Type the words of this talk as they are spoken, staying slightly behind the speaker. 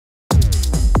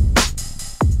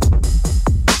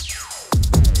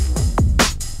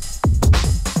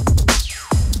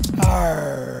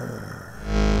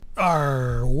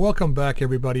welcome back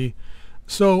everybody.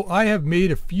 So I have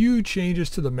made a few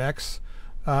changes to the mechs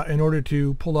in order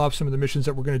to pull off some of the missions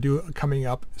that we're going to do coming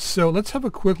up. So let's have a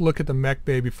quick look at the mech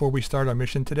bay before we start our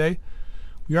mission today.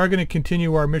 We are going to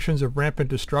continue our missions of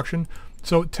rampant destruction.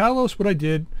 So Talos, what I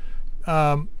did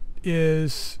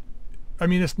is, I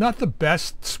mean, it's not the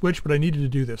best switch, but I needed to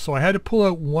do this. So I had to pull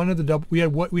out one of the double, we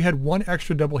had one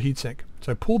extra double heatsink.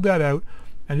 So I pulled that out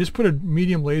and just put a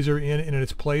medium laser in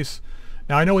its place.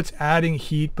 Now I know it's adding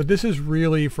heat, but this is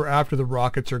really for after the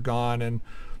rockets are gone, and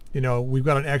you know, we've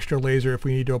got an extra laser if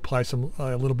we need to apply some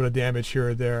a little bit of damage here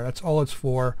or there. That's all it's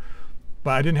for.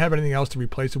 But I didn't have anything else to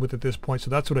replace it with at this point, so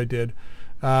that's what I did.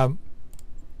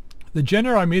 The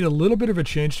generator I made a little bit of a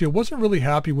change to. I wasn't really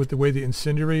happy with the way the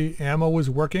incendiary ammo was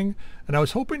working, and I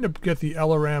was hoping to get the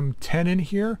LRM-10 in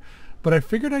here, but I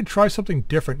figured I'd try something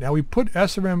different. Now we put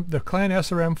the Clan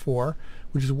SRM-4,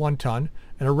 which is 1 ton,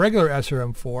 and a regular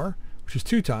SRM-4, which is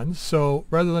 2 tons. So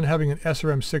rather than having an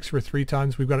SRM-6 for 3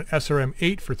 tons, we've got an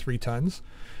SRM-8 for 3 tons.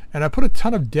 And I put a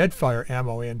ton of Deadfire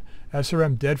ammo in,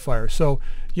 SRM Deadfire. So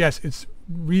yes, it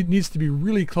needs to be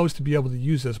really close to be able to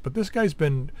use this, but this guy's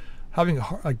been having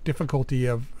a difficulty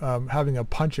of having a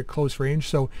punch at close range.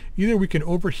 So either we can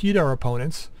overheat our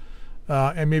opponents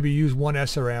and maybe use 1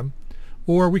 SRM,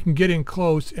 or we can get in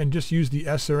close and just use the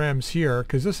SRMs here,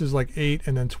 because this is like 8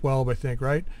 and then 12, I think,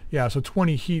 right? Yeah, so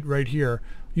 20 heat right here,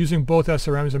 using both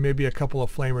SRMs and maybe a couple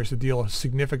of flamers to deal a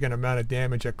significant amount of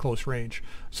damage at close range.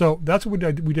 So that's what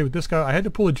we did with this guy. I had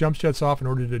to pull the jump jets off in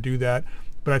order to do that,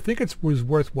 but I think it was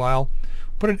worthwhile.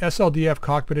 Put an SLDF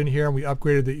cockpit in here, and we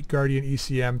upgraded the Guardian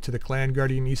ECM to the Clan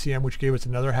Guardian ECM, which gave us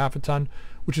another half a ton,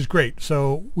 which is great.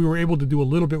 So we were able to do a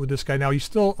little bit with this guy. Now he's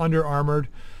still under armored,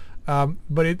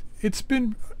 but it's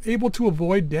been able to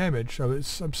avoid damage.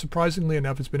 Surprisingly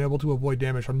enough, it's been able to avoid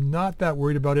damage. I'm not that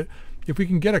worried about it. If we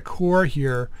can get a core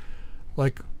here,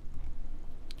 like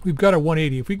we've got a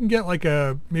 180, if we can get like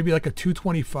maybe like a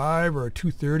 225 or a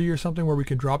 230 or something where we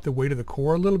can drop the weight of the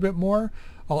core a little bit more,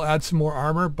 I'll add some more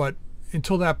armor, but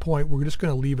until that point we're just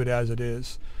going to leave it as it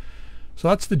is. So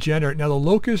that's the generator. Now the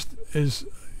Locust is,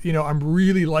 you know, I'm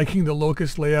really liking the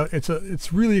Locust layout.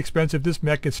 It's really expensive. This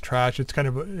mech gets trashed. It's kind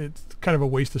of a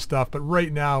waste of stuff, but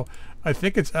right now I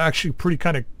think it's actually pretty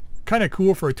kind of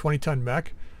cool for a 20-ton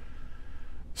mech.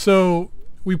 So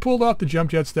we pulled out the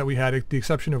jump jets that we had, with the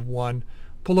exception of 1,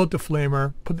 pulled out the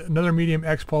flamer, put another medium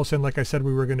X pulse in like I said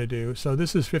we were going to do. So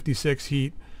this is 56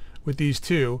 heat with these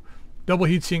 2. Double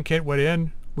heatsink kit went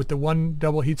in with the 1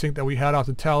 double heatsink that we had off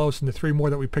the Talos and the 3 more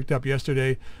that we picked up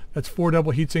yesterday. That's 4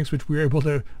 double heatsinks which we were able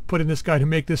to put in this guy to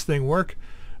make this thing work.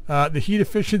 The heat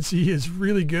efficiency is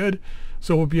really good,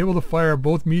 so we'll be able to fire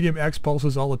both medium X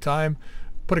pulses all the time.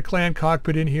 Put a Clan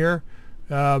cockpit in here,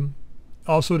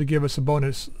 also to give us a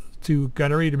bonus to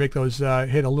gunnery to make those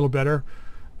hit a little better,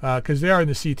 because they are in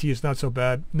the CT. It's not so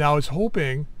bad. Now I was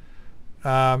hoping,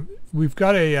 we've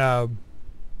got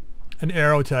an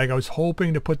arrow tag. I was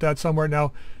hoping to put that somewhere.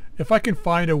 Now if I can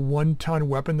find a 1-ton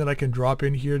weapon that I can drop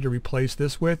in here to replace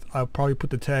this with, I'll probably put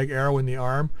the tag arrow in the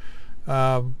arm,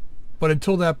 but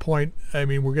until that point, I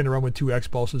mean, we're going to run with 2 X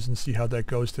pulses and see how that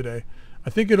goes today.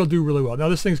 I think it'll do really well. Now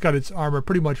this thing's got its armor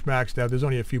pretty much maxed out. There's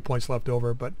only a few points left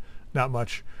over, but not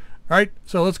much. Alright,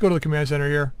 so let's go to the command center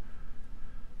here.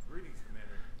 Greetings,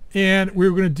 Commander. And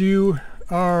we're going to do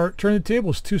our turn the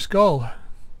tables, 2 Skull.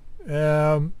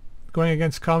 Going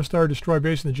against Comstar, destroy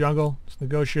base in the jungle. Let's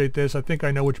negotiate this. I think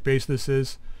I know which base this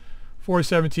is.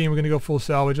 417, we're going to go full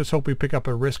salvage. Let's hope we pick up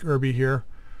a Risk Irby here.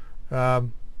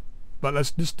 But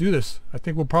let's just do this. I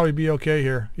think we'll probably be okay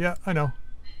here. Yeah, I know.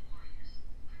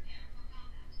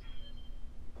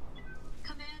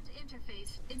 Command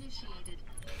interface initiated.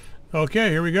 Okay,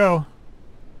 here we go.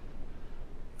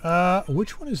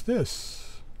 Which one is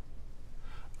this?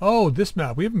 Oh, this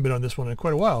map. We haven't been on this one in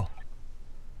quite a while.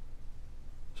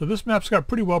 So this map's got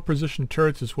pretty well positioned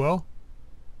turrets as well.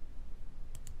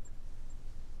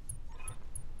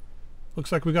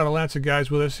 Looks like we got a lance of guys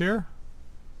with us here.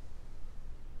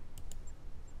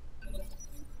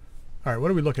 Alright,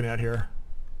 what are we looking at here?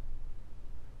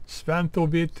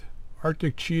 Svanthobit,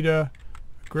 Arctic Cheetah,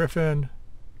 Griffin,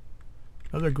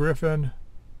 another Griffin,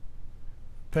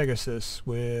 Pegasus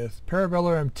with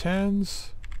Parabellum M10s,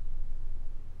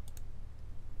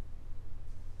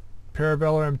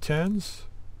 Parabellum M10s,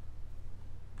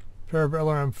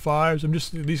 Parabellum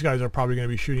M5s. These guys are probably going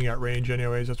to be shooting at range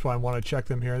anyways. That's why I want to check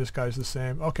them here. This guy's the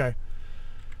same. Okay.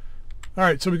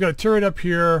 Alright, so we've got a turret up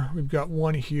here. We've got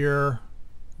 1 here.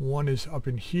 1 is up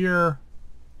in here.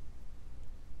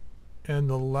 And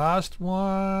the last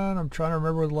one, I'm trying to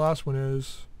remember where the last one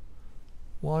is.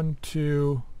 1,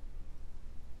 2,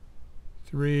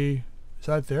 3. Is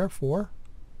that there? 4?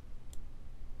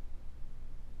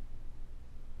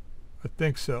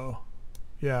 think so.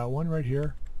 Yeah, one right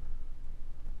here.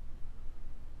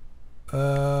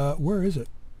 Where is it?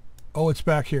 Oh, it's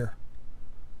back here.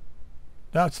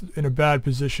 That's in a bad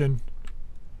position.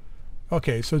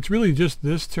 Okay, so it's really just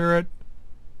this turret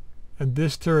and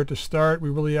this turret to start we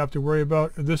really have to worry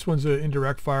about. This one's an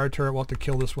indirect fire turret. We'll have to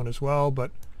kill this one as well,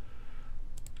 but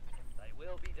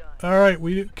alright,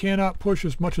 we cannot push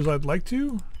as much as I'd like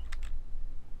to.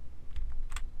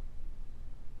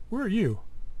 Where are you?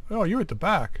 Oh, you're at the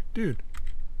back. Dude.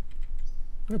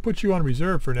 I'm going to put you on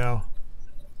reserve for now.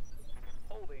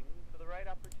 Holding for the right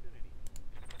opportunity.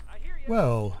 I hear you.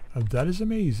 Well, that is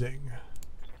amazing.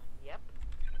 Yep.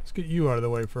 Let's get you out of the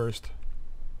way first.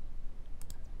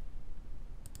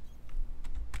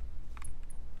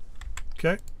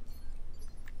 Okay.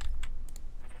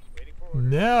 Waiting for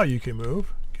orders. Now you can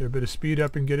move. Get a bit of speed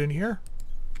up and get in here.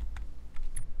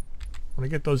 Want to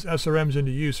get those SRMs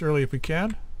into use early if we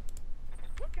can.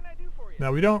 What can I do for you?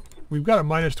 Now we've got a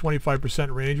minus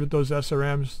 25% range with those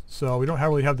SRMs, so we don't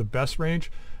really have the best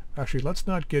range. Actually, let's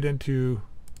not get into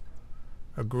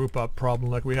a group up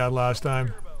problem like we had last time.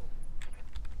 Turbo.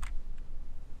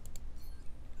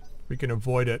 We can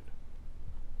avoid it.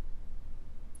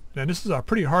 And this is a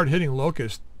pretty hard hitting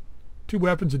locust. 2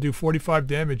 weapons that do 45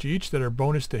 damage each that are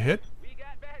bonus to hit. We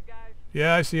got bad guys.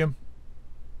 Yeah, I see him.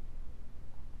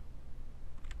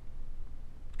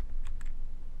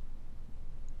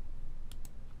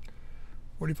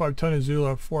 $45-ton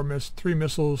Azula, 3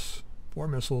 missiles, 4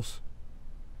 missiles.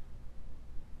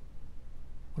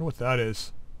 Wonder what that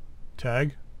is.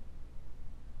 Tag.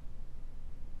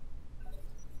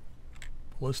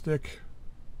 Ballistic.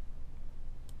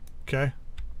 Okay.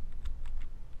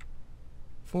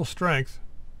 Full strength.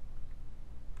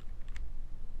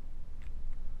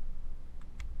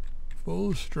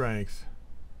 Full strength.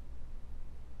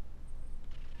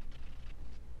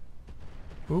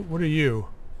 Ooh, what are you?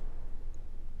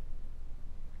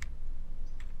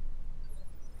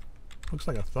 Looks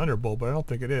like a thunderbolt, but I don't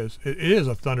think it is. It is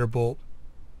a thunderbolt.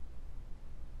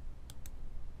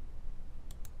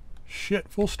 Shit,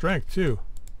 full strength too.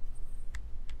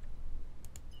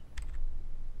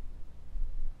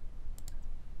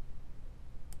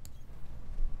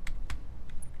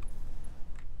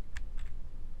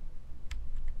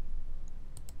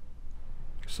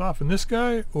 Soften this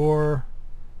guy, or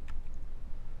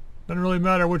doesn't really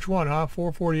matter which one, huh?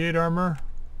 448 armor.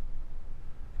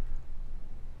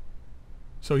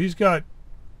 So he's got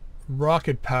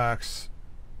rocket packs,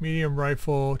 medium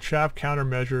rifle, chaff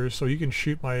countermeasures, so he can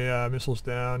shoot my missiles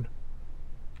down.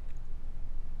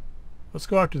 Let's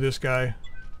go after this guy.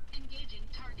 Engaging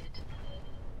target.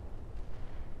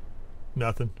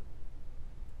 Nothing.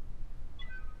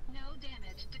 No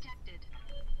damage detected.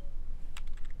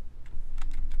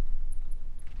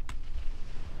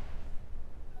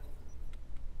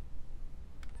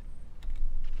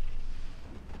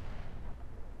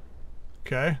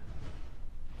 Okay.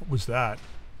 What was that?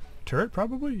 Turret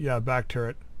probably? Yeah, back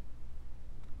turret.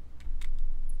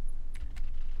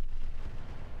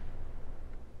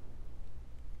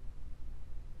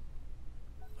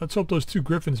 Let's hope those 2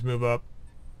 Griffins move up.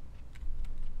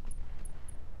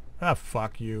 Ah,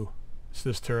 fuck you. It's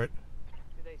this turret.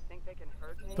 Do they think they can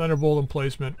hurt me? Thunderbolt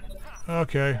emplacement.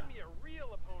 Okay. Send me a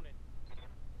real opponent.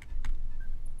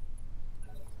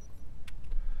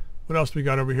 What else do we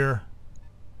got over here?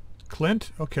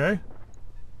 Clint? Okay.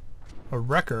 A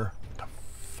wrecker. What the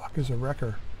fuck is a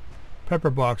wrecker? Pepper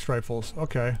box rifles.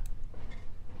 Okay.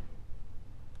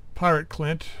 Pirate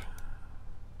Clint.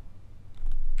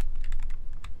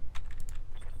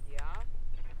 Yeah.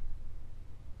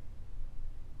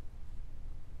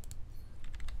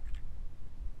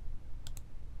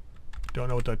 Don't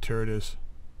know what that turret is.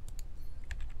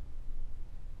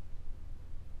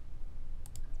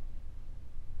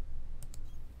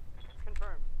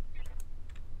 Confirmed.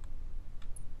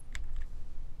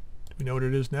 Do we know what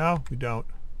it is now? We don't.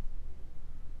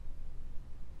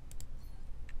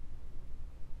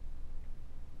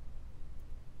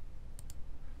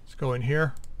 Let's go in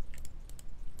here.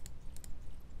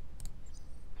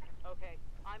 Okay,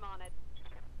 I'm on it.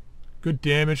 Good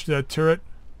damage to that turret.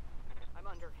 I'm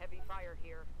under heavy fire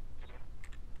here.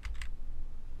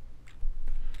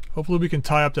 Hopefully we can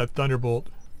tie up that thunderbolt.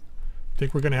 I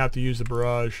think we're going to have to use the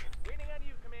barrage. Waiting on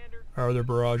you, Commander. Our other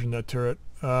barrage in that turret.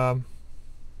 Let's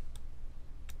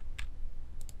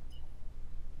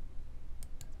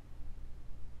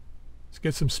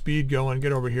get some speed going.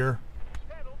 Get over here.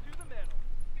 Pedal to the metal.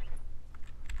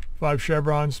 5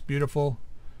 chevrons. Beautiful.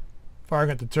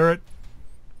 Firing at the turret.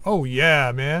 Oh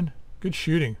yeah, man. Good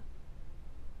shooting.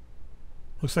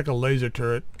 Looks like a laser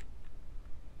turret.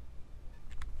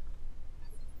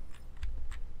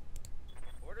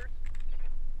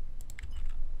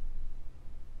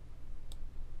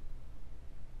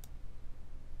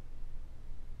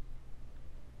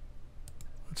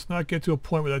 Let's not get to a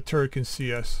point where that turret can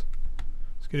see us.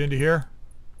 Let's get into here.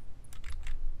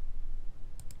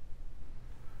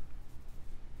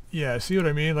 Yeah, see what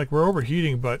I mean? Like, we're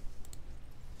overheating, but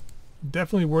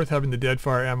definitely worth having the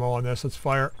deadfire ammo on this. Let's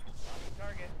fire.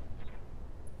 Target.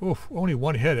 Oof, only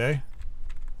one hit, eh?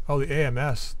 Oh, the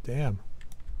AMS. Damn.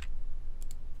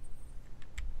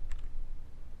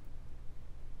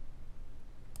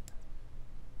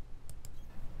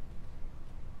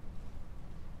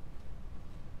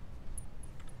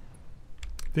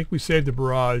 I think we saved the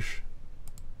barrage.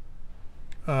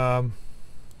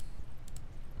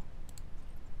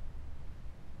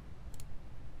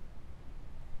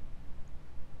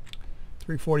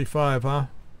 345, huh?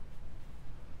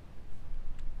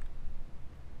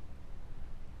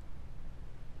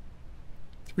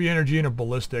 Three energy and a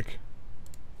ballistic.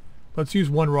 Let's use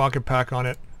one rocket pack on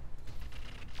it.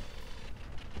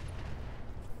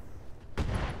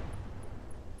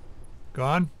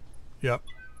 Gone? Yep.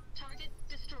 Target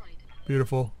destroyed.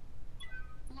 Beautiful.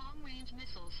 Long-range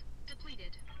missiles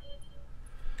depleted.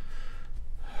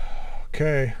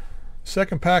 Okay.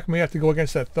 Second pack may have to go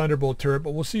against that Thunderbolt turret,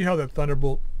 but we'll see how that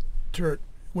Thunderbolt turret,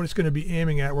 what it's going to be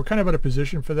aiming at. We're kind of out of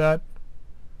position for that.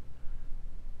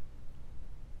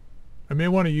 I may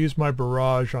want to use my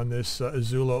barrage on this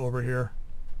Azula over here.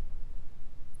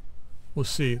 We'll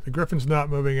see. The Griffin's not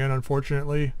moving in,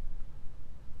 unfortunately.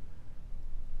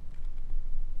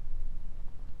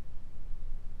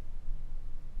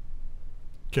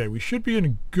 Okay, we should be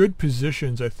in good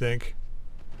positions, I think.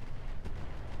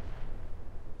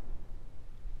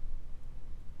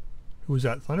 Who was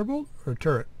that? Thunderbolt or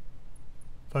turret?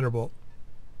 Thunderbolt.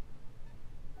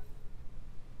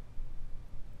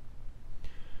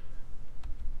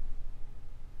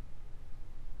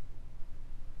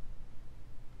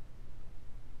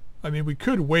 I mean, we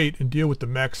could wait and deal with the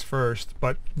mechs first,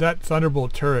 but that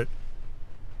Thunderbolt turret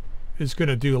is going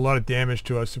to do a lot of damage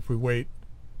to us if we wait.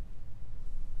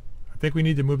 I think we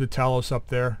need to move the Talos up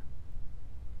there.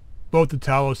 Both the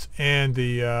Talos and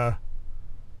the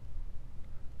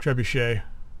Trebuchet.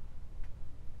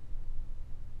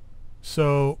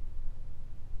 So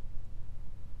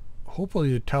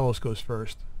hopefully the Talos goes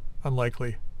first.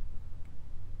 Unlikely.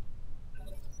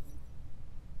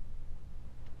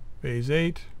 Phase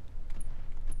 8.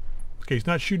 Okay, he's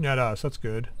not shooting at us. That's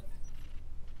good.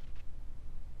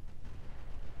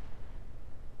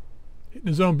 Hitting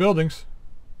his own buildings.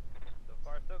 So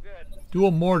far, so good.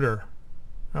 Dual mortar.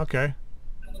 Okay.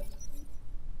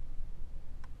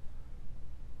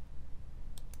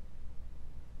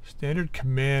 Standard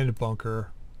command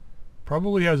bunker.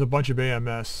 Probably has a bunch of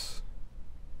AMS.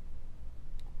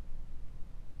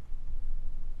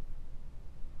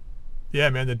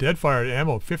 Yeah, man, the Deadfire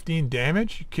ammo, 15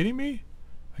 damage? You kidding me?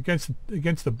 Against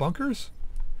the bunkers?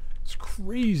 It's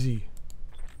crazy.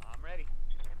 I'm ready.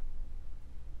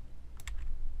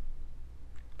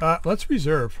 Let's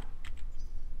reserve.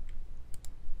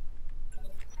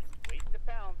 Waiting to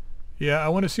pound. Yeah, I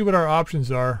want to see what our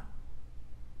options are.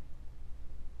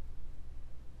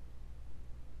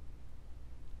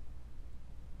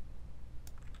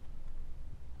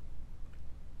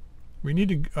 We need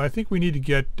to, I think we need to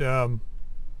get our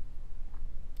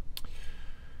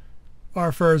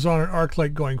Farazan and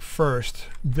Arclight going first.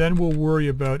 Then we'll worry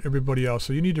about everybody else.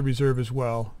 So you need to reserve as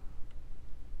well.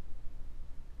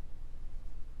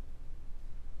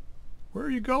 Where are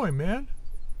you going, man?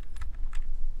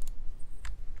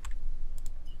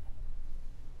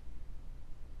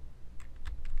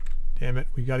 Damn it,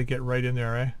 we got to get right in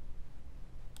there, eh?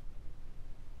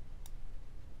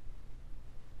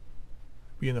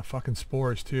 Be in the fucking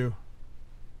spores too.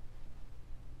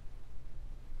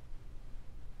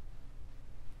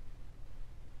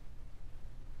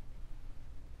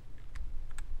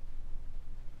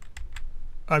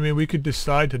 I mean, we could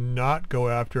decide to not go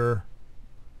after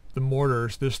the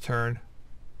mortars this turn.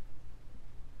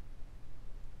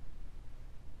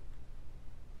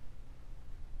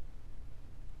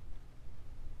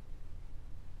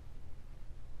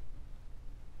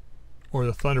 Or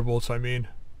the Thunderbolts, I mean.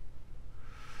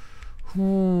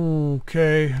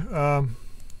 Okay,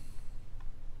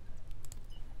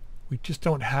 we just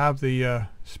don't have the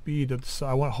speed of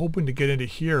the, hoping to get into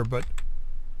here, but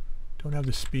don't have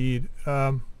the speed.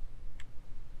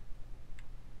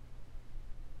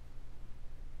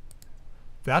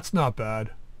 That's not bad.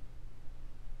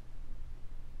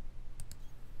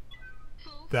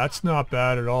 That's not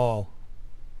bad at all.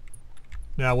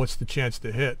 Now what's the chance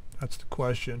to hit? That's the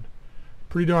question.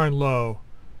 Pretty darn low.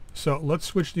 So let's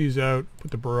switch these out,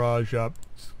 put the barrage up,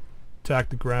 attack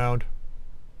the ground.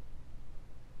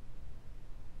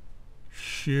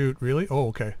 Shoot, really? Oh,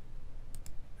 okay.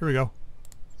 Here we go.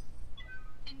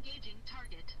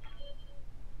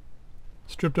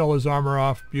 Stripped all his armor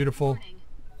off. Beautiful. Warning.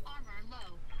 Armor low.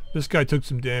 This guy took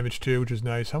some damage too, which is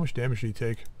nice. How much damage did he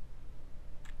take?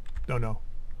 Don't know.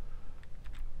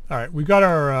 Alright, we got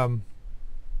our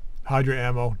Hydra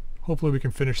ammo. Hopefully we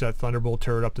can finish that Thunderbolt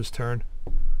turret up this turn.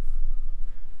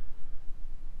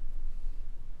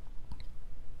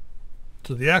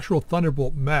 So the actual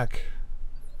Thunderbolt mech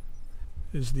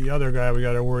is the other guy we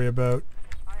got to worry about.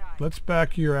 Aye, aye. Let's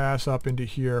back your ass up into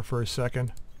here for a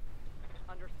second.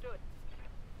 Understood.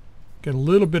 Get a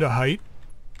little bit of height.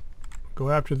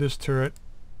 Go after this turret.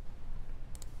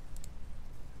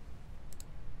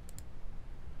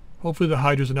 Hopefully the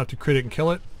Hydra's enough to crit it and kill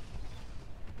it.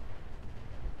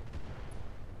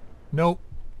 Nope.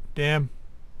 Damn.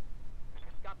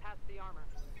 Got past the armor.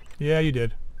 Yeah, you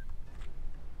did.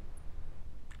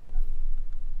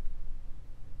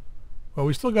 Well,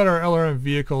 we still got our LRM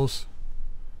vehicles.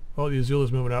 Oh, the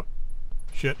Azula's moving up.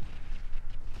 Shit.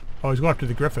 Oh, he's going after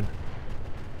the Griffin.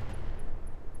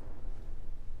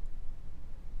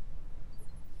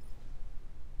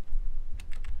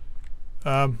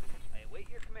 I await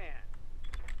your command.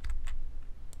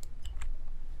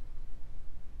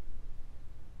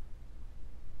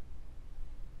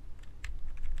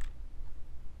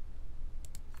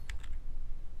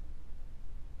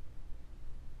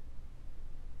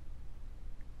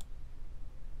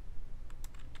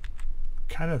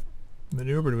 Kind of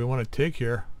maneuver do we want to take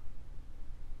here?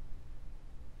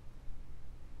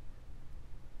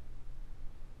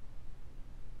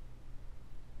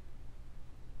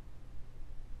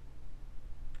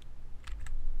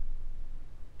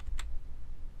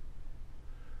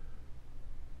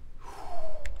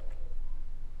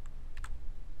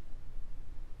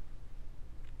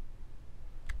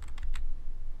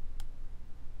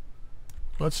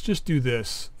 Let's just do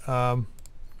this. Let's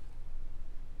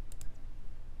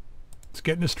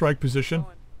get in a strike position.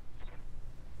 Going.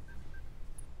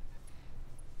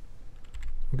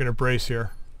 I'm going to brace here.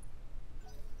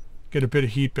 Get a bit of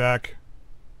heat back.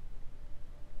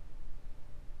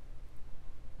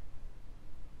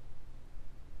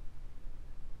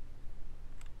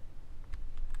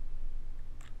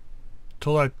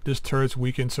 Till this turret's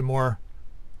weakened some more.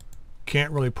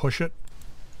 Can't really push it.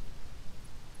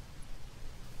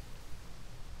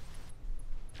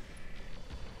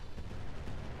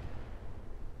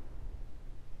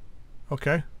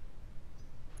 Okay.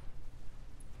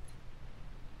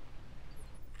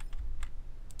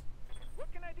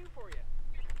 What can I do for you?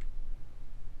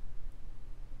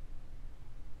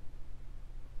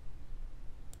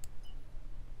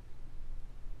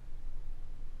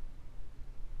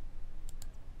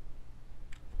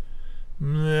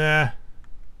 Nah.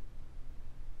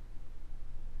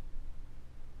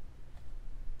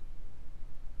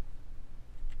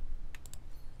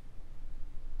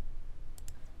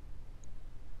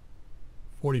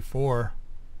 $44.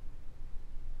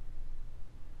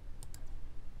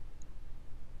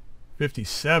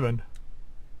 57.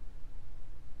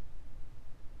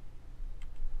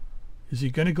 Is he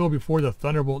going to go before the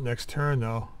Thunderbolt next turn,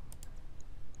 though?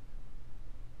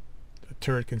 The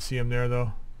turret can see him there,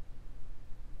 though.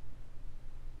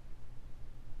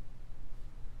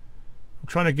 I'm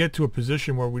trying to get to a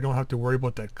position where we don't have to worry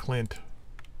about that Clint.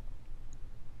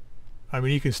 I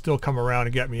mean, he can still come around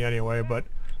and get me anyway, but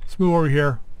let's move over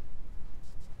here.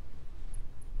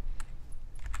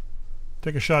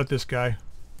 Take a shot at this guy.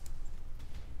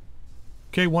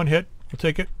 Okay, one hit. We'll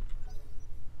take it.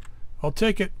 I'll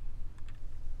take it.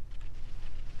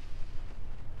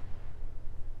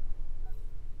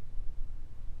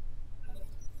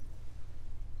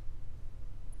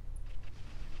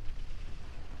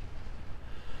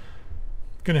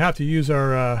 Gonna have to use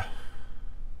our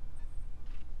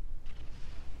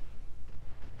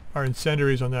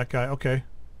incendiaries on that guy. Okay.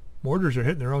 Mortars are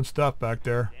hitting their own stuff back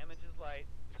there. Damage is light.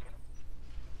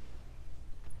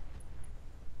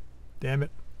 Damn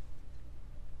it.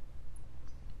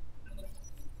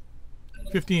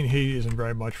 15 heat isn't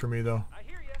very much for me, though. I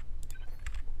hear ya.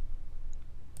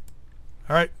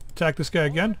 Alright, attack this guy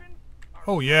again.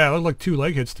 Oh yeah, it looked like 2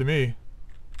 leg hits to me.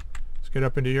 Let's get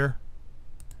up into here.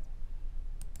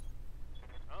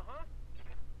 Uh-huh.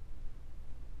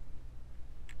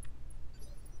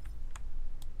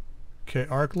 Okay,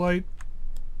 arc light.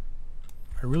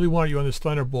 I really want you on this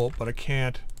Thunderbolt, but I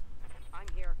can't. I'm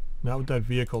here. Not with that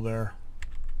vehicle there.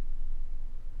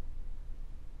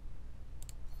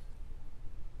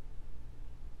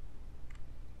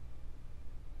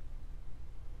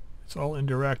 It's all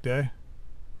indirect, eh?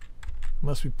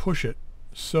 Unless we push it.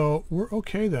 So we're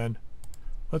okay then.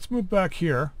 Let's move back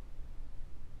here.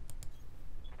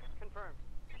 Confirmed.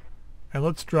 And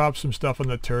let's drop some stuff on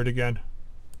the turret again.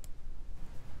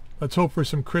 Let's hope for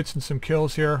some crits and some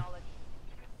kills here.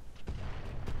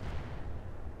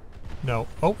 No.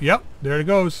 Oh, yep. There it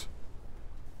goes.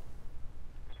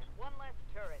 One less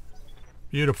turret.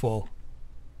 Beautiful.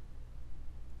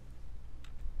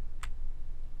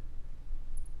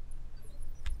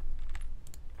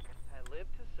 I live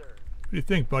to serve. What do you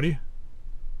think, buddy?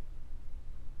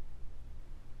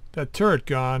 That turret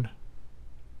gone.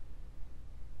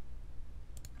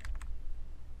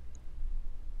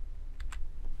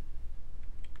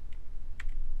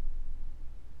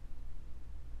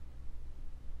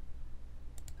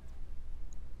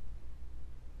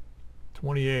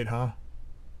 $28, huh?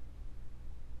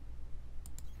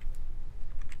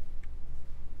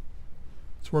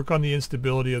 Let's work on the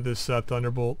instability of this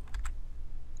Thunderbolt.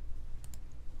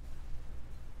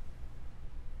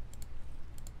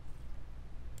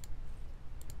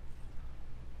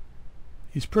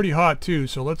 He's pretty hot too,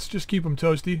 so let's just keep him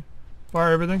toasty.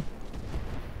 Fire everything.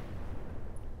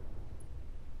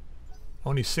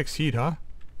 Only 6 heat, huh?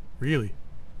 Really?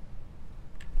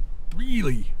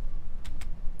 Really?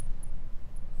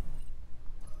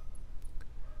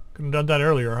 Could have done that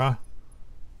earlier, huh?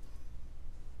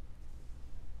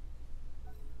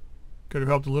 Could have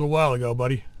helped a little while ago,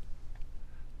 buddy.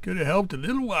 Could have helped a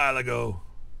little while ago.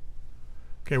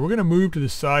 Okay, we're going to move to the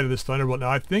side of this Thunderbolt. Now,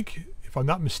 I think, if I'm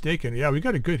not mistaken, yeah, we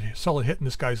got a good solid hit in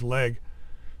this guy's leg.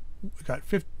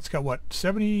 It's got what,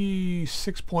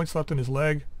 76 points left in his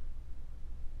leg.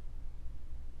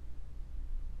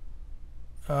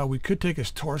 We could take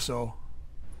his torso.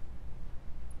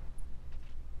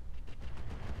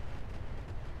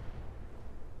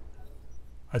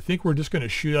 I think we're just going to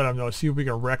shoot at him though, see if we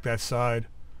can wreck that side.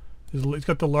 It's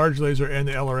got the large laser and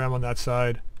the LRM on that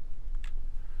side.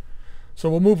 So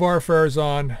we'll move our affairs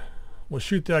on. We'll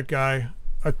shoot that guy.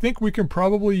 I think we can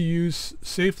probably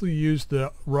safely use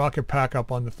the rocket pack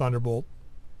up on the Thunderbolt.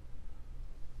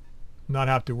 Not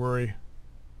have to worry.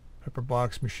 Pepper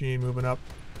box machine moving up.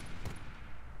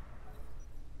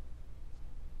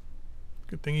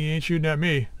 Good thing he ain't shooting at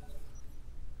me.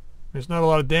 There's not a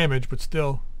lot of damage, but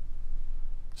still.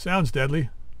 Sounds deadly.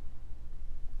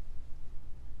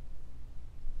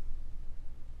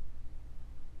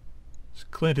 This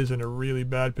Clint is in a really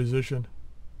bad position.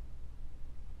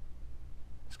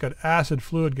 He's got acid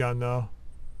fluid gun though.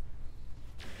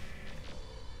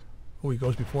 Oh, he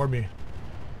goes before me.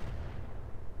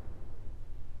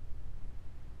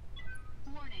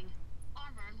 Warning.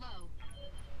 Armor low.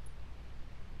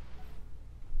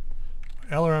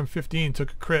 LRM-15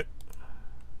 took a crit.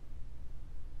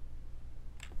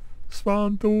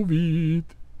 Svantovit.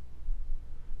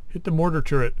 Hit the mortar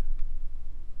turret.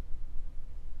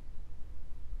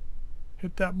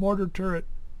 Hit that mortar turret.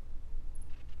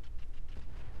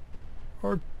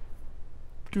 Or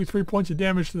do 3 points of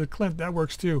damage to the Clint. That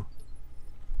works too.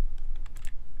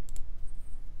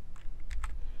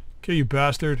 Okay, you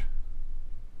bastard.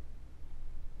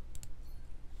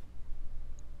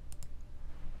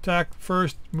 Attack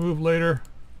first, move later.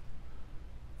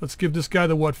 Let's give this guy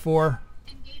the what for.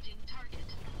 Engaging target.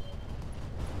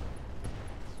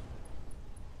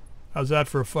 How's that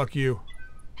for a fuck you?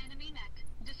 Enemy mech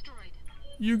destroyed.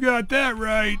 You got that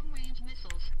right. Long-range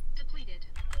missiles depleted.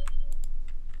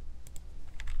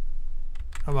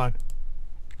 Come on.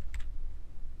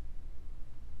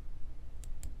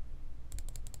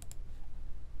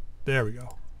 There we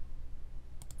go.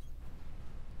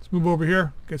 Let's move over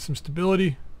here, get some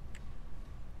stability.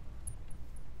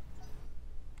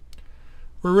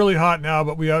 We're really hot now,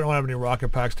 but we don't have any rocket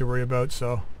packs to worry about,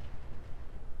 so.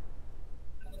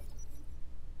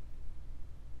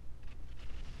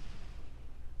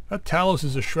 That Talos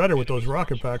is a shredder with those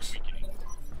rocket packs.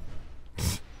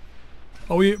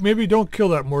 Oh, maybe don't kill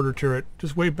that mortar turret.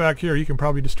 Just wait back here. You can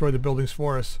probably destroy the buildings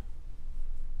for us.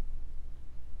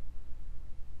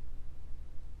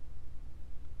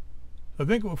 I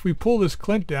think if we pull this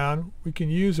Clint down, we can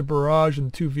use a barrage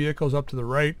and 2 vehicles up to the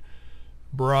right.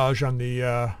 Barrage on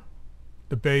the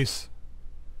base.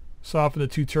 Soften the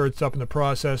 2 turrets up in the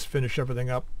process. Finish everything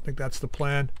up. I think that's the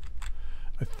plan.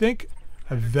 I think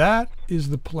that is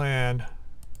the plan.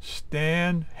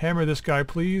 Stan, hammer this guy,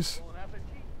 please.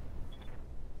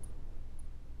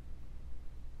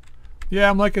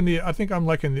 Yeah, I think I'm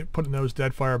liking putting those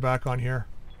Deadfire back on here.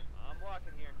 I'm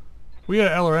walking here. We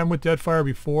had LRM with Deadfire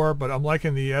before, but I'm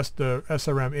liking the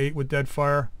SRM-8 with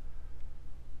Deadfire.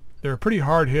 They're pretty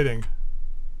hard hitting.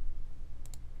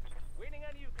 Waiting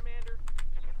on you, Commander.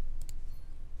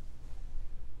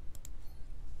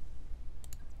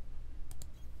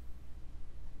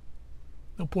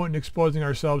 No point in exposing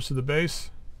ourselves to the base.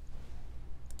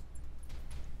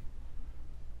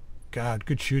 God,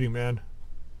 good shooting, man.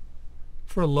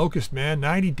 For a Locust, man.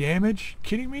 90 damage?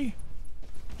 Kidding me?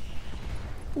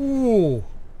 Ooh.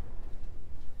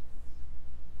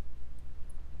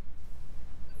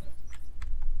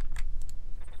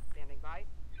 Standing by.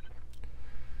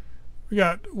 We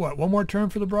got, what, one more turn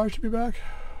for the barrage to be back?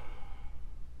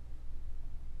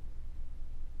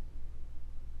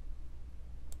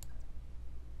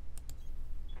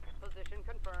 Position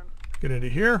confirmed. Get into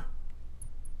here.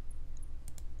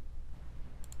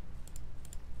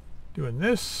 Doing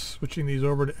this, switching these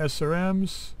over to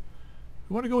SRMs.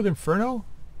 We want to go with Inferno?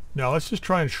 No, let's just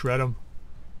try and shred them.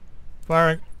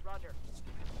 Firing. Roger.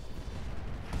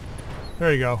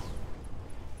 There you go.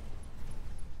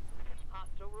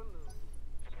 Hostile removed.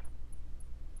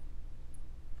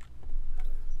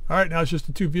 Alright, now it's just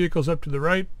the two vehicles up to the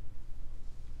right.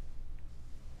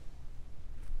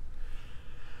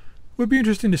 Would be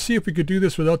interesting to see if we could do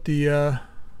this without the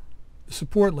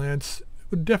support lance.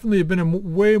 Would definitely have been a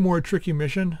way more tricky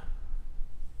mission.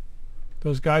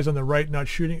 Those guys on the right not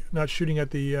shooting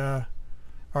at the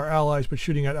our allies, but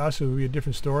shooting at us. It would be a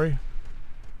different story.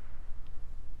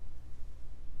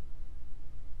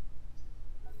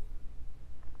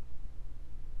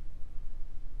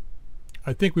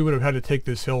 I think we would have had to take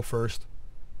this hill first.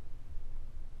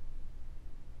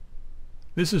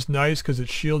 This is nice because it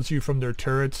shields you from their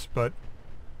turrets, but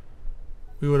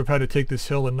we would have had to take this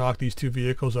hill and knock these two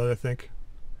vehicles out, I think.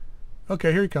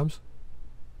 Okay, here he comes.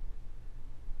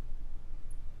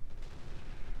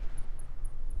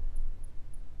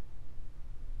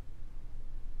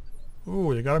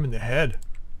 Ooh, they got him in the head.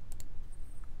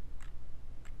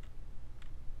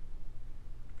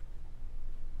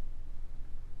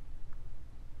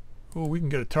 Ooh, we can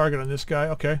get a target on this guy.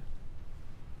 Okay.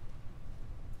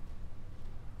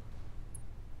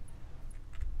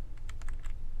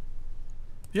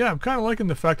 Yeah, I'm kind of liking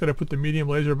the fact that I put the medium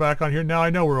laser back on here. Now I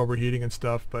know we're overheating and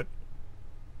stuff, but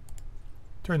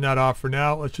turn that off for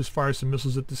now. Let's just fire some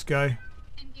missiles at this guy.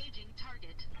 Engaging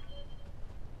target.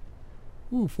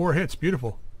 Ooh, 4 hits.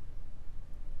 Beautiful.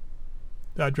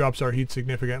 That drops our heat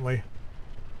significantly.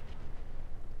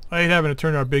 I hate having to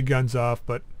turn our big guns off,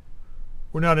 but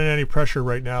we're not in any pressure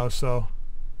right now, so...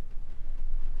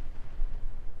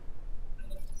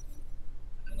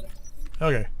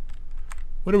 Okay.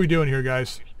 What are we doing here,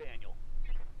 guys? Spaniel.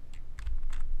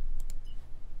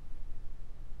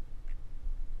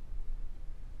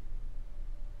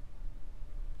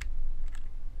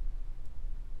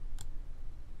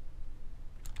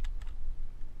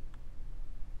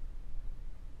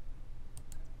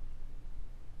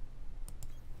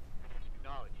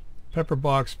 Acknowledged. Pepper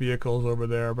box vehicles over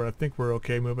there, but I think we're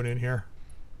okay moving in here.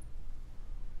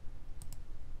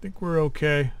 I think we're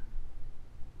okay.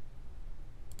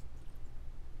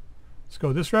 Let's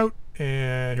go this route,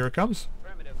 and here it comes.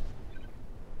 Primitive.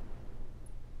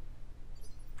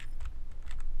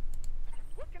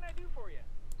 What can I do for you?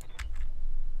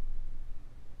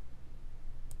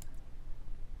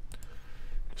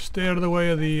 Stay out of the way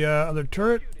of the other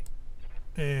turret, Shooting.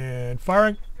 and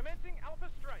firing. Commencing Alpha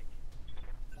strike.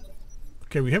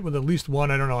 Okay, we hit with at least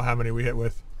one. I don't know how many we hit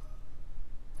with.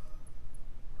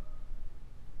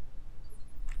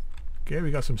 Okay,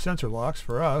 we got some sensor locks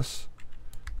for us.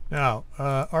 Now,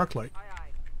 arc light. Aye, aye.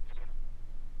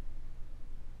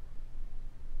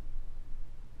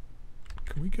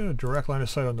 Can we get a direct line of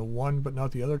sight on the one but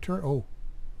not the other turret? Oh.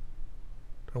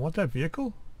 Do I want that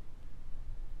vehicle?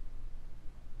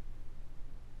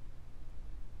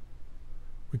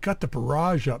 We got the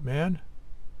barrage up, man.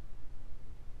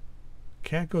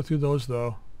 Can't go through those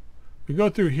though. If we go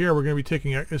through here, we're going to be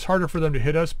taking... It's harder for them to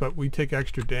hit us, but we take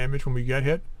extra damage when we get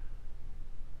hit.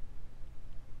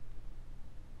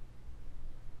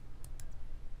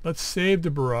 Let's save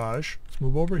the barrage. Let's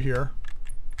move over here.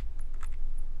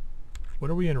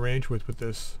 What are we in range with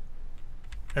this?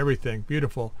 Everything.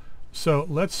 Beautiful. So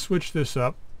let's switch this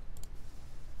up.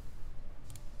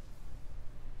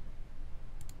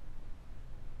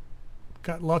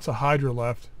 Got lots of Hydra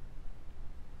left.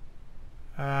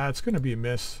 It's going to be a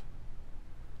miss.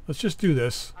 Let's just do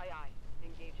this. Aye, aye.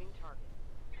 Engaging target.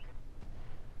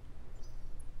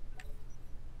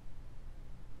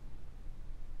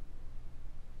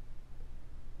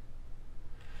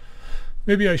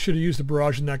 Maybe I should have used the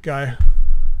barrage in that guy.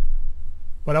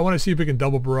 But I want to see if we can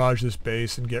double barrage this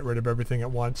base and get rid of everything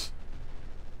at once.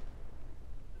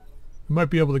 We might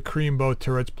be able to cream both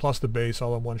turrets plus the base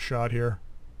all in one shot here.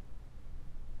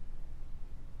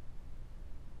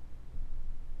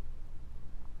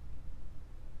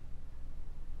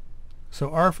 So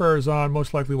ARRR is on.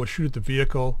 Most likely we'll shoot at the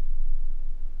vehicle.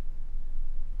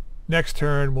 Next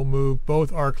turn we'll move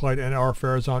both Arclight and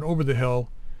ARRR on over the hill.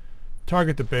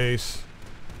 Target the base.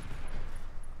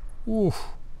 Oof.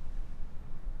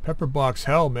 Pepper box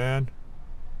hell, man.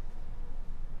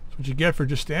 That's what you get for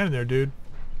just standing there, dude.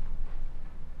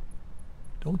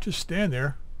 Don't just stand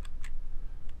there.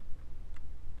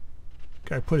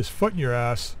 Guy put his foot in your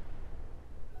ass.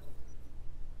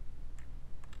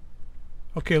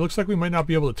 Okay, looks like we might not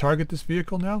be able to target this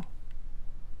vehicle now.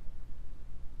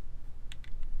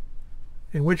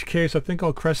 In which case, I think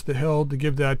I'll crest the hill to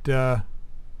give that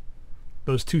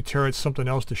those two turrets something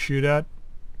else to shoot at,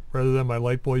 rather than my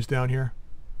light boys down here.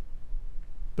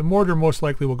 The mortar most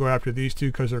likely will go after these two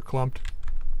because they're clumped.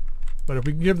 But if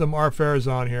we can give them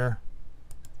ARRRs on here,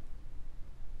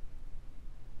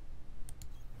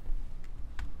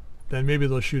 then maybe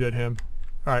they'll shoot at him.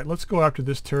 Alright, let's go after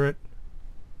this turret.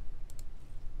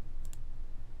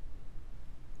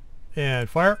 And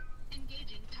fire.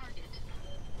 Engaging target.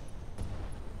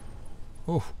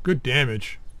 Oh, good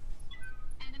damage.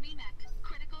 Enemy mech.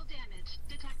 Critical damage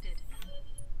detected.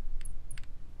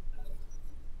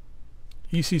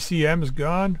 ECCM is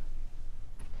gone.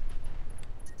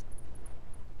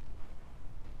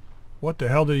 What the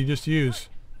hell did he just use?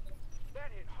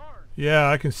 That hit hard. Yeah,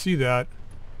 I can see that.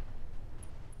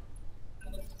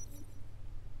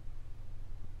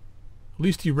 At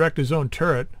least he wrecked his own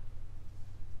turret.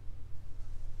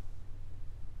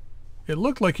 It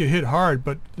looked like it hit hard,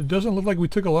 but it doesn't look like we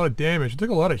took a lot of damage. It took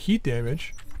a lot of heat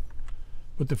damage,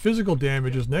 but the physical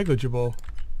damage is negligible.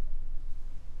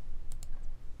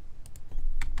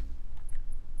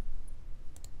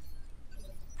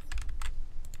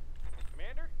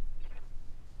 Commander?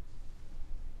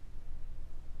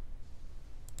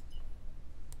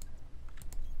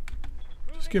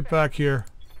 Let's get back here.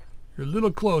 You're a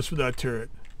little close for that turret.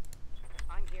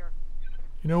 I'm here.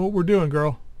 You know what we're doing,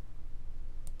 girl?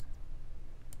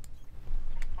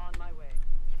 On my way.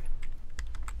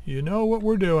 You know what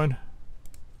we're doing.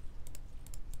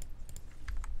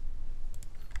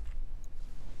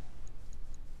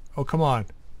 Oh, come on.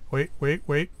 Wait, wait,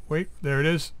 wait, wait. There it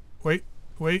is. Wait,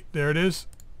 wait. There it is.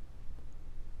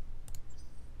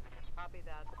 Copy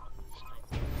that.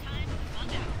 Time to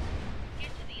bug out. Get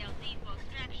to the LZ for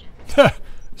extraction.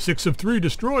 6 of 3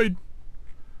 destroyed.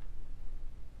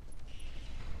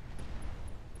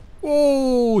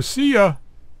 Oh, see ya.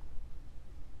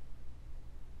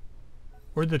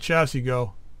 Where'd the chassis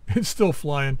go? It's still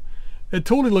flying. It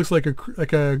totally looks like a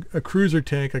cruiser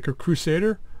tank, like a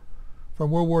Crusader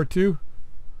from World War II.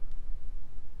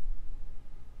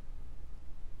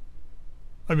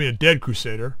 I mean, a dead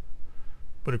Crusader,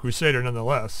 but a Crusader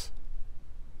nonetheless.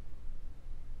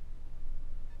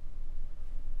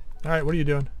 All right, what are you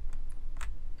doing?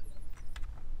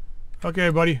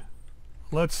 Okay, buddy.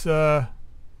 Let's okay,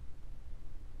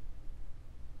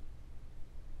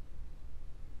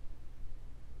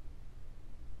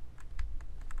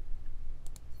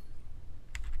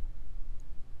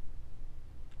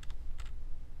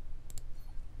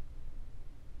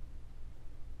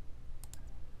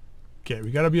 we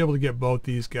got to be able to get both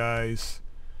these guys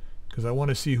because I want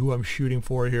to see who I'm shooting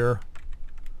for here.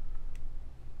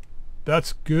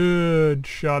 That's good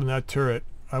shot in that turret.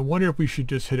 I wonder if we should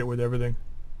just hit it with everything.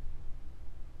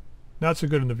 Not so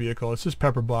good in the vehicle. It's just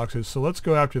pepper boxes. So let's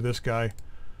go after this guy.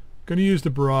 Gonna use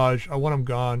the barrage. I want him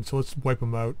gone, so let's wipe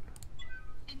him out.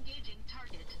 Engaging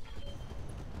target.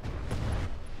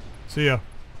 See ya.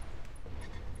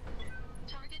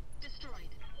 Target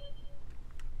destroyed.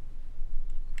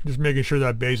 Just making sure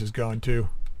that base is gone too.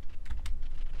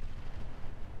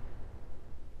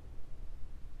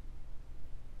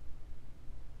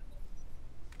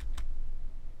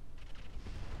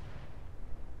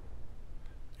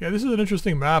 Yeah, this is an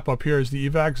interesting map up here, is the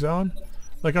evac zone.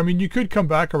 Like, I mean, you could come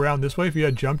back around this way if you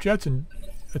had jump jets and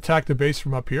attack the base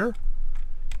from up here,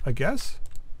 I guess.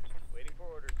 Waiting for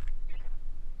orders.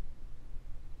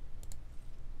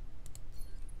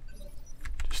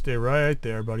 Just stay right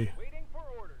there, buddy. Waiting for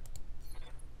orders.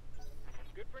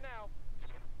 Good for now.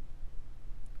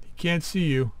 He can't see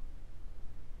you.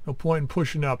 No point in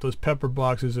pushing up. Those pepper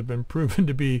boxes have been proven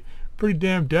to be pretty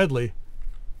damn deadly.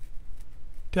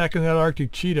 Attacking that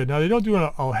Arctic cheetah. Now, they don't do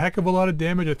a heck of a lot of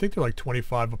damage. I think they're like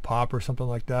 25 a pop or something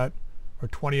like that. Or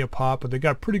 20 a pop, but they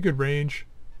got pretty good range.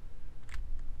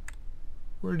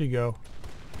 Where did he go?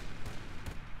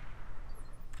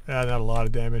 Ah, not a lot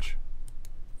of damage.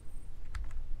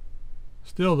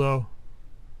 Still, though,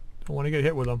 don't want to get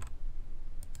hit with him.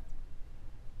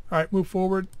 Alright, move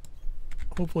forward.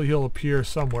 Hopefully he'll appear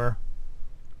somewhere.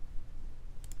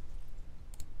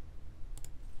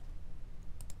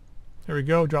 There we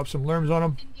go. Drop some lerms on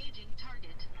him. Engaging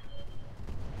target.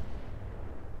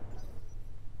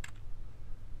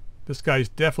 This guy's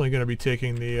definitely going to be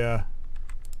taking the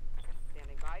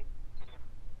Standing by.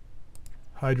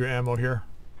 Hydra ammo here.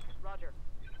 Roger.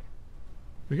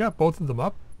 We got both of them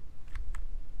up?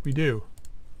 We do.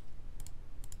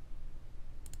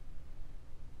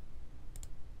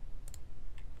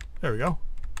 There we go.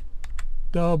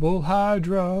 Double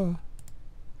Hydra.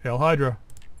 Hail Hydra.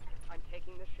 I'm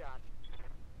taking the shot.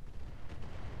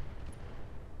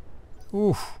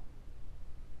 Oof.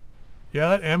 Yeah,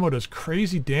 that ammo does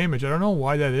crazy damage. I don't know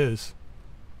why that is.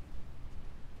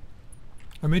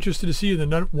 I'm interested to see the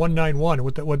 191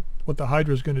 what the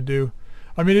Hydra is going to do.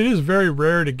 I mean, it is very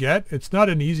rare to get. It's not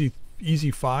an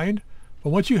easy find,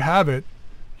 but once you have it,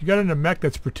 you got it in a mech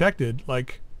that's protected.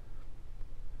 Like,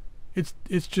 it's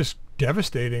just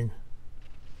devastating.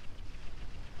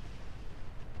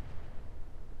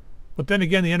 But then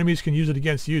again, the enemies can use it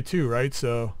against you too, right?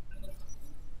 So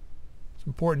it's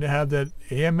important to have that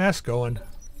AMS going.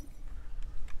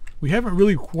 We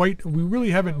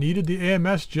really haven't needed the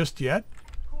AMS just yet.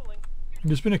 Cooling. And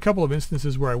there's been a couple of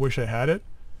instances where I wish I had it,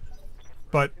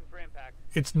 but For impact.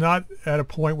 it's not at a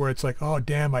point where it's like, oh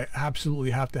damn, I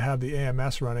absolutely have to have the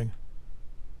AMS running.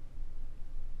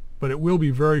 But it will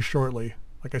be very shortly.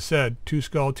 Like I said, 2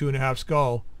 skull, 2.5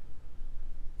 skull.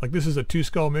 Like, this is a 2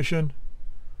 skull mission.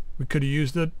 We could have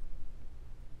used it.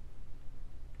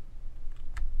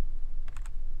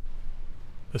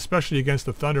 Especially against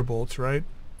the Thunderbolts, right?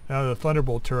 Now the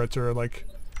Thunderbolt turrets are like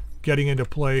getting into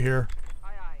play here. Aye,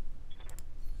 aye.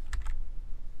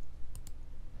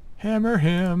 Hammer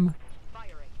him.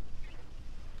 Firing.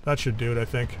 That should do it, I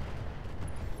think.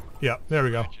 Yeah, there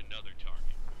we go. Catch another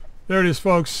target. There it is,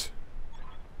 folks.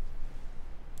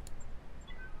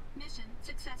 Mission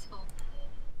successful.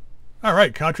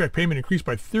 Alright, contract payment increased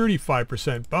by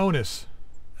 35%. Bonus.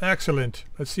 Excellent.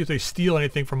 Let's see if they steal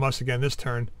anything from us again this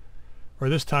turn. Or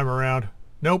this time around.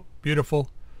 Nope. Beautiful.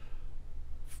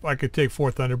 I could take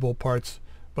 4 Thunderbolt parts.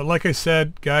 But like I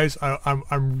said, guys,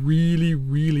 I'm really,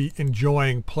 really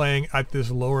enjoying playing at this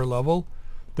lower level.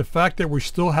 The fact that we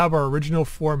still have our original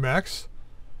 4 mechs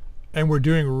and we're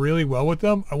doing really well with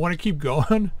them, I want to keep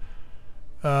going.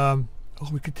 Oh,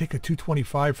 we could take a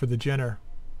 225 for the Jenner.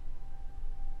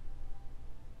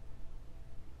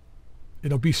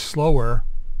 It'll be slower.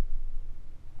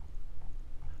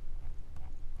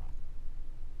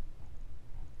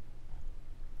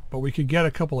 But we could get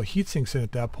a couple of heat sinks in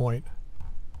at that point.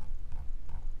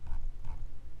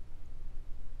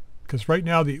 Because right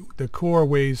now the core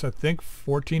weighs, I think,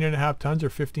 14.5 tons or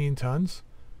 15 tons.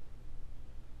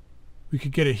 We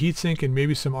could get a heatsink and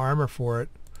maybe some armor for it.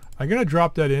 I'm going to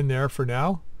drop that in there for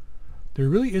now. There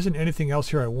really isn't anything else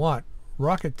here I want.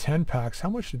 Rocket 10 packs. How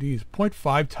much are these?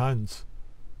 0.5 tons.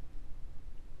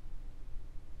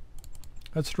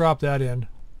 Let's drop that in.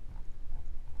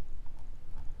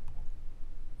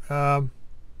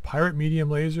 Pirate medium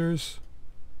lasers.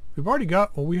 We've already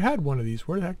got... Well, we had one of these.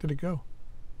 Where the heck did it go?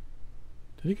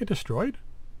 Did it get destroyed?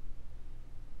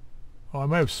 Oh, I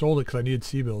might have sold it because I needed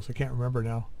C-bills. I can't remember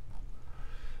now.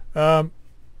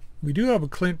 We do have a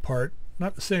Clint part.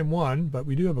 Not the same one, but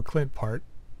we do have a Clint part.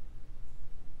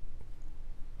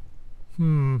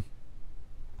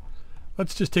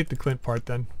 Let's just take the Clint part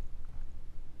then.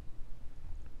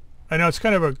 I know it's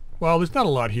kind of a... Well, there's not a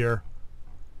lot here.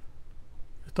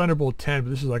 Thunderbolt 10, but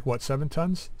this is like, what, 7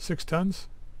 tons? 6 tons?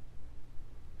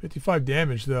 55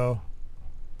 damage, though.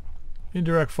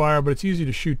 Indirect fire, but it's easy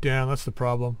to shoot down. That's the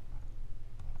problem.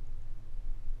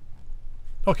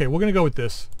 Okay, we're going to go with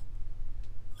this.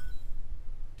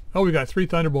 Oh, we got 3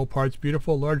 Thunderbolt parts.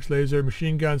 Beautiful. Large laser,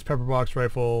 machine guns, pepper box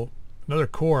rifle, another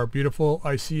core. Beautiful.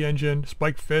 IC engine,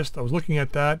 spiked fist. I was looking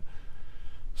at that.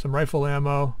 Some rifle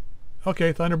ammo.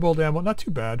 Okay, Thunderbolt ammo. Not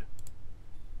too bad.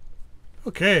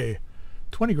 Okay.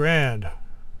 20 grand.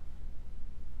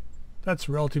 That's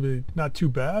relatively not too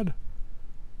bad.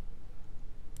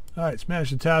 Alright,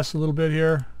 smash the task a little bit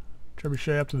here.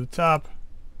 Trebuchet up to the top.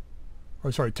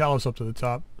 Or sorry, Talos up to the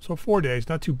top. So 4 days,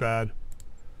 not too bad.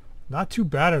 Not too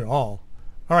bad at all.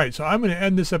 Alright, so I'm going to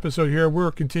end this episode here.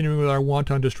 We're continuing with our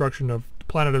wanton destruction of the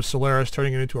planet of Solaris,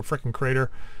 turning it into a frickin'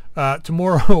 crater.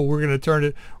 Tomorrow we're going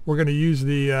to use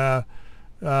the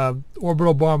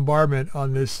orbital bombardment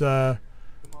on this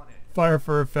fire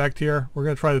for effect here. We're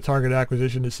going to try the target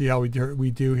acquisition to see how we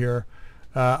do here.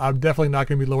 I'm definitely not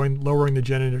going to be lowering the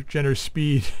Jenner's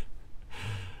speed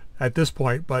at this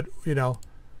point, but you know,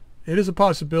 it is a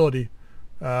possibility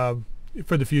for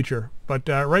the future. But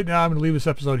right now I'm going to leave this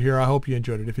episode here. I hope you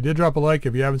enjoyed it. If you did, drop a like.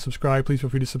 If you haven't subscribed, please feel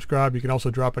free to subscribe. You can also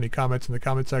drop any comments in the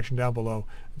comment section down below.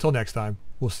 Until next time,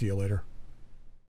 we'll see you later.